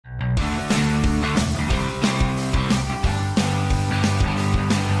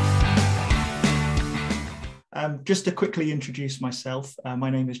Just to quickly introduce myself, my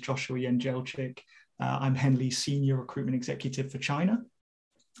name is Joshua Jenjelchik. I'm Henley's Senior Recruitment Executive for China.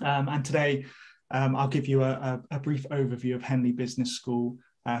 And today, I'll give you a brief overview of Henley Business School,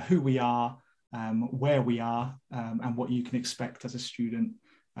 who we are, where we are, and what you can expect as a student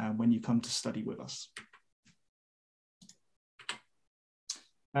when you come to study with us.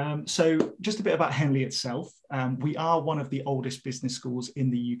 So just a bit about Henley itself. We are one of the oldest business schools in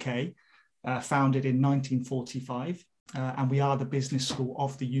the UK. Founded in 1945, and we are the business school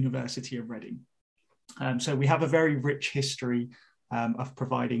of the University of Reading. So we have a very rich history of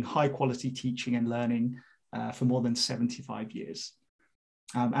providing high quality teaching and learning for more than 75 years.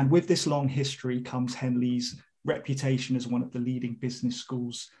 And with this long history comes Henley's reputation as one of the leading business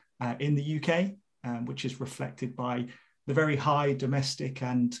schools in the UK, which is reflected by the very high domestic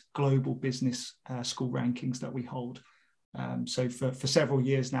and global business school rankings that we hold. So for several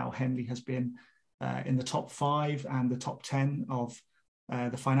years now, Henley has been in the top 5 and the top 10 of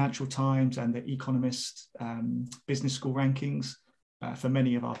the Financial Times and the Economist business school rankings for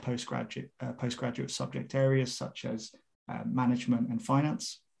many of our postgraduate subject areas, such as management and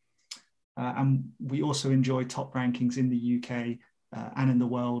finance. And we also enjoy top rankings in the UK and in the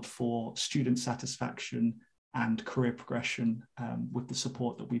world for student satisfaction and career progression with the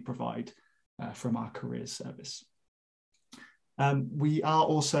support that we provide from our careers service. We are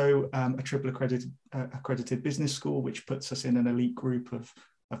also a triple accredited business school, which puts us in an elite group of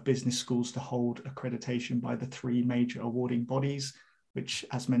business schools to hold accreditation by the 3 major awarding bodies, which,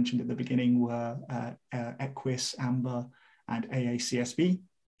 as mentioned at the beginning, were EQUIS, AMBER, and AACSB.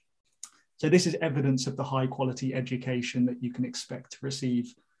 So this is evidence of the high quality education that you can expect to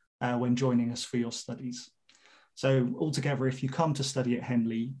receive when joining us for your studies. So altogether, if you come to study at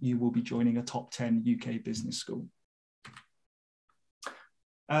Henley, you will be joining a top 10 UK business school.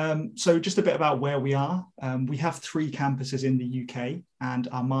 So just a bit about where we are. We have 3 campuses in the UK, and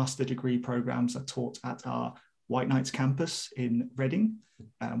our master degree programs are taught at our White Knights campus in Reading,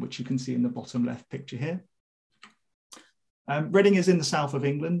 which you can see in the bottom left picture here. Reading is in the south of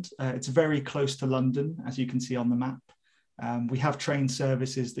England. It's very close to London, as you can see on the map. We have train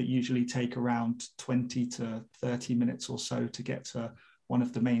services that usually take around 20 to 30 minutes or so to get to one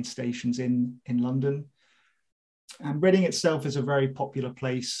of the main stations in London. And Reading itself is a very popular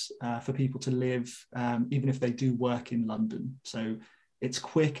place for people to live, even if they do work in London. So it's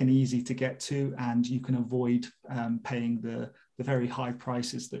quick and easy to get to, and you can avoid paying the very high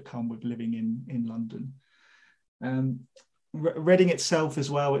prices that come with living in London. Reading itself as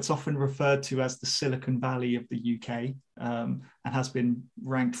well, it's often referred to as the Silicon Valley of the UK, and has been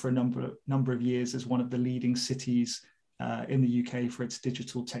ranked for a number of years as one of the leading cities in the UK for its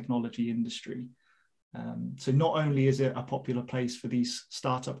digital technology industry. So not only is it a popular place for these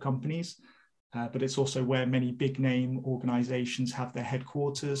startup companies, but it's also where many big name organizations have their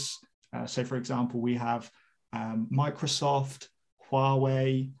headquarters. So for example, we have Microsoft,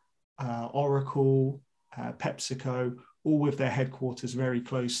 Huawei, Oracle, PepsiCo, all with their headquarters very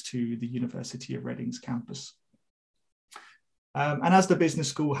close to the University of Reading's campus. And as the business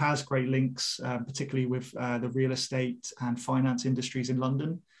school has great links, particularly with the real estate and finance industries in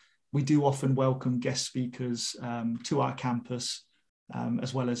London, we do often welcome guest speakers to our campus,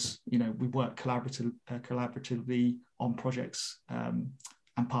 as well as, we work collaboratively on projects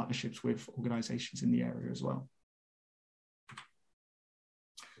and partnerships with organizations in the area as well.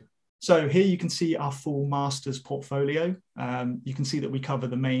 So here you can see our full master's portfolio. You can see that we cover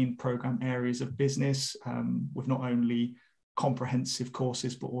the main program areas of business with not only comprehensive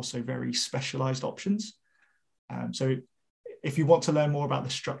courses, but also very specialized options. So if you want to learn more about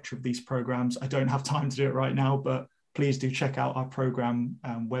the structure of these programs, I don't have time to do it right now, but please do check out our program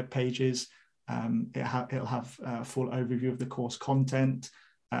web pages. It'll have a full overview of the course content,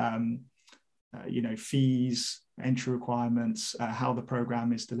 fees, entry requirements, how the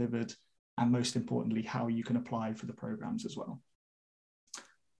program is delivered, and most importantly, how you can apply for the programs as well.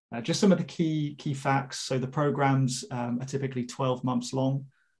 Just some of the key facts. So the programs are typically 12 months long,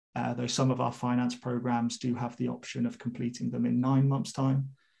 though some of our finance programs do have the option of completing them in 9 months' time.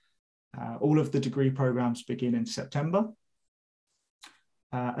 All of the degree programs begin in September.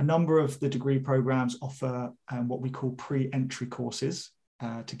 A number of the degree programs offer what we call pre-entry courses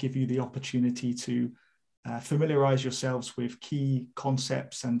to give you the opportunity to familiarize yourselves with key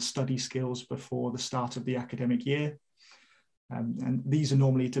concepts and study skills before the start of the academic year. And these are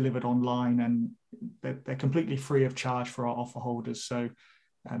normally delivered online, and they're completely free of charge for our offer holders. So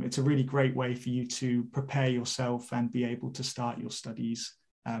it's a really great way for you to prepare yourself and be able to start your studies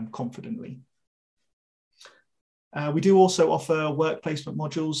confidently. We do also offer work placement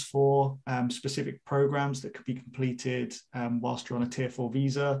modules for specific programs that could be completed whilst you're on a Tier 4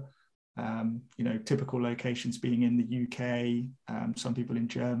 visa. Typical locations being in the UK, some people in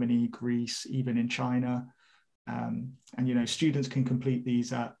Germany, Greece, even in China. And students can complete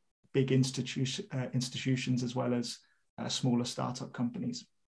these at big institutions as well as smaller startup companies.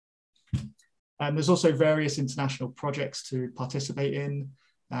 There's also various international projects to participate in,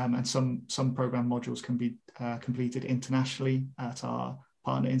 and some program modules can be completed internationally at our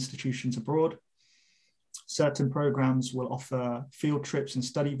partner institutions abroad. Certain programs will offer field trips and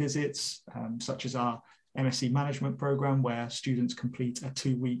study visits, such as our MSc Management program, where students complete a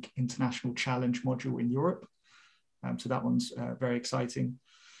 2-week international challenge module in Europe. So that one's very exciting.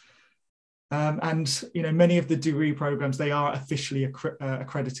 And many of the degree programs, they are officially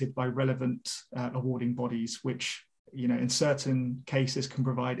accredited by relevant awarding bodies, which in certain cases can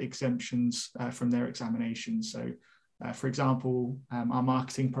provide exemptions from their examinations. So for example, our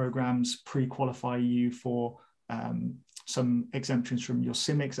marketing programs pre-qualify you for some exemptions from your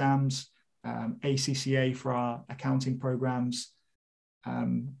SIM exams, ACCA for our accounting programs,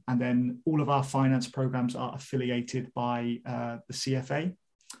 and then all of our finance programs are affiliated by the CFA,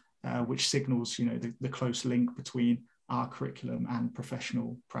 which signals the close link between our curriculum and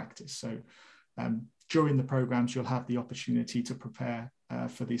professional practice. So during the programs, you'll have the opportunity to prepare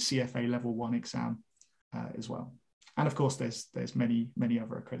for the CFA Level 1 exam as well. And of course, there's many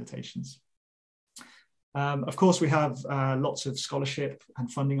other accreditations. Of course, we have lots of scholarship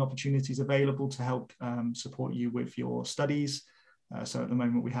and funding opportunities available to help support you with your studies. So at the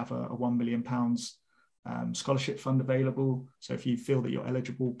moment, we have a £1 million scholarship fund available. So if you feel that you're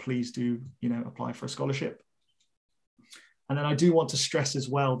eligible, please do apply for a scholarship. And then I do want to stress as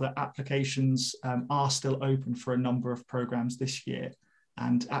well that applications are still open for a number of programs this year,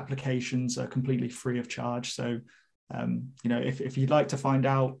 and applications are completely free of charge. So if you'd like to find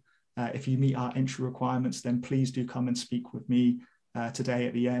out if you meet our entry requirements, then please do come and speak with me today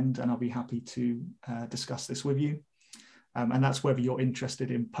at the end, and I'll be happy to discuss this with you. And that's whether you're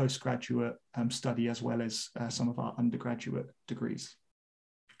interested in postgraduate study as well as some of our undergraduate degrees.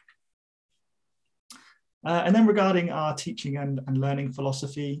 And then regarding our teaching and learning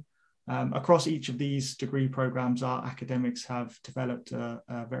philosophy, across each of these degree programs, our academics have developed a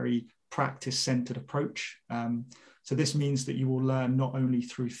very practice-centered approach. So this means that you will learn not only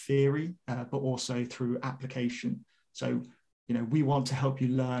through theory, but also through application. So, we want to help you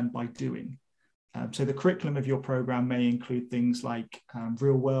learn by doing. So the curriculum of your program may include things like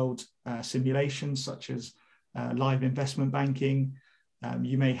real-world simulations, such as live investment banking.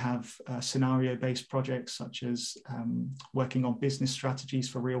 You may have scenario-based projects, such as working on business strategies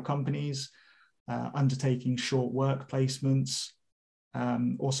for real companies, undertaking short work placements,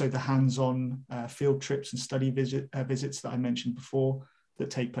 also the hands-on field trips and study visits that I mentioned before that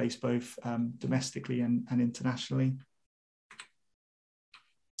take place both domestically and internationally.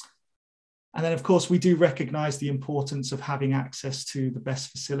 And then, of course, we do recognise the importance of having access to the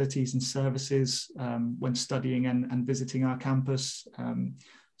best facilities and services when studying and visiting our campus.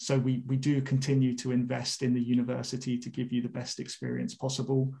 So we do continue to invest in the university to give you the best experience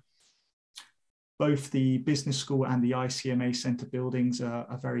possible. Both the business school and the ICMA Centre buildings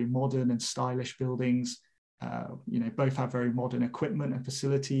are very modern and stylish buildings. Both have very modern equipment and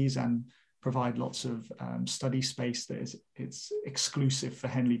facilities and provide lots of study space that it's exclusive for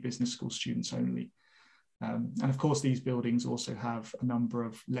Henley Business School students only. And of course, these buildings also have a number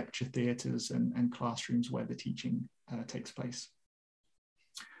of lecture theatres and classrooms where the teaching takes place.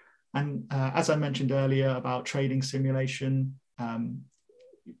 And as I mentioned earlier about trading simulation,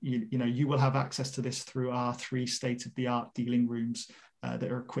 you will have access to this through our 3 state-of-the-art dealing rooms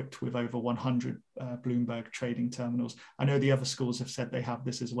that are equipped with over 100 Bloomberg trading terminals. I know the other schools have said they have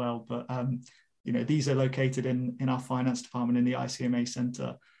this as well, but these are located in our finance department in the ICMA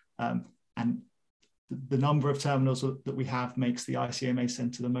Centre, and the number of terminals that we have makes the ICMA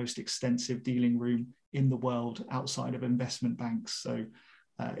Centre the most extensive dealing room in the world outside of investment banks. So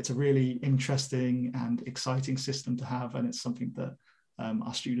it's a really interesting and exciting system to have, and it's something that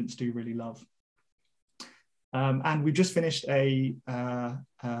our students do really love. And we just finished a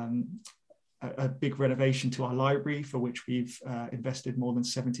big renovation to our library, for which we've invested more than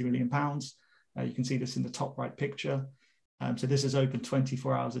 £70 million. You can see this in the top right picture. So this is open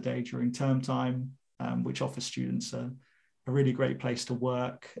 24 hours a day during term time, which offers students a really great place to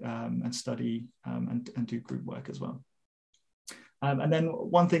work and study and do group work as well. And then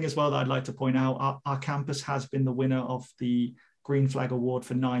one thing as well that I'd like to point out, our campus has been the winner of the Green Flag Award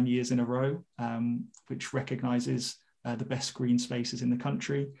for 9 years in a row, which recognises the best green spaces in the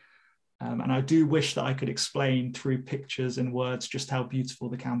country. And I do wish that I could explain through pictures and words just how beautiful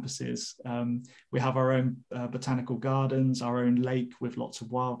the campus is. We have our own botanical gardens, our own lake with lots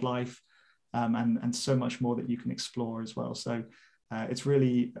of wildlife, and so much more that you can explore as well. So it's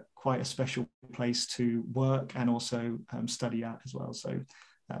really quite a special place to work and also study at as well. So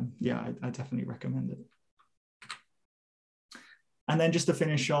yeah, I definitely recommend it. And then just to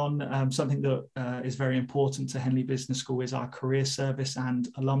finish on, something that is very important to Henley Business School is our career service and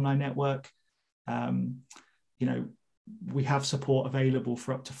alumni network. You know, we have support available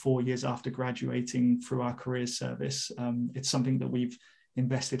for up to 4 years after graduating through our career service. It's something that we've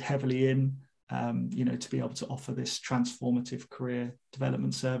invested heavily in, you know, to be able to offer this transformative career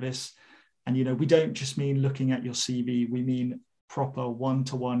development service. And, you know, we don't just mean looking at your CV, we mean proper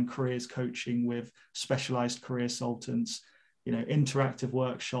one-to-one careers coaching with specialized career consultants, you know, interactive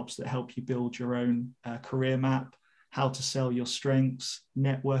workshops that help you build your own career map, how to sell your strengths,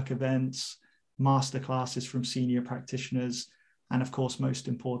 network events, masterclasses from senior practitioners, and of course, most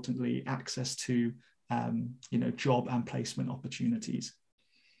importantly, access to, you know, job and placement opportunities.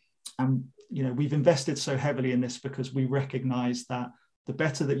 And, you know, we've invested so heavily in this because we recognize that the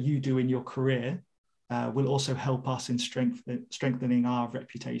better that you do in your career will also help us in strengthening our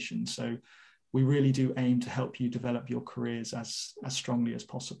reputation. So we really do aim to help you develop your careers as strongly as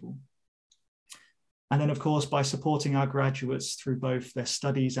possible. And then, of course, by supporting our graduates through both their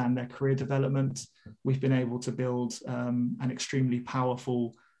studies and their career development, we've been able to build an extremely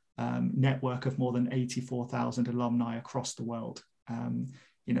powerful network of more than 84,000 alumni across the world,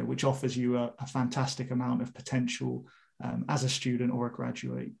 you know, which offers you a fantastic amount of potential as a student or a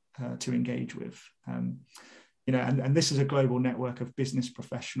graduate to engage with. You know, and this is a global network of business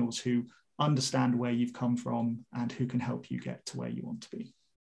professionals who understand where you've come from and who can help you get to where you want to be.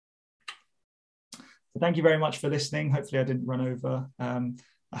 So thank you very much for listening. Hopefully I didn't run over.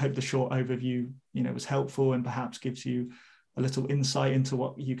 I hope the short overview, you know, was helpful and perhaps gives you a little insight into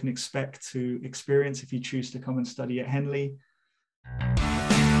what you can expect to experience if you choose to come and study at Henley.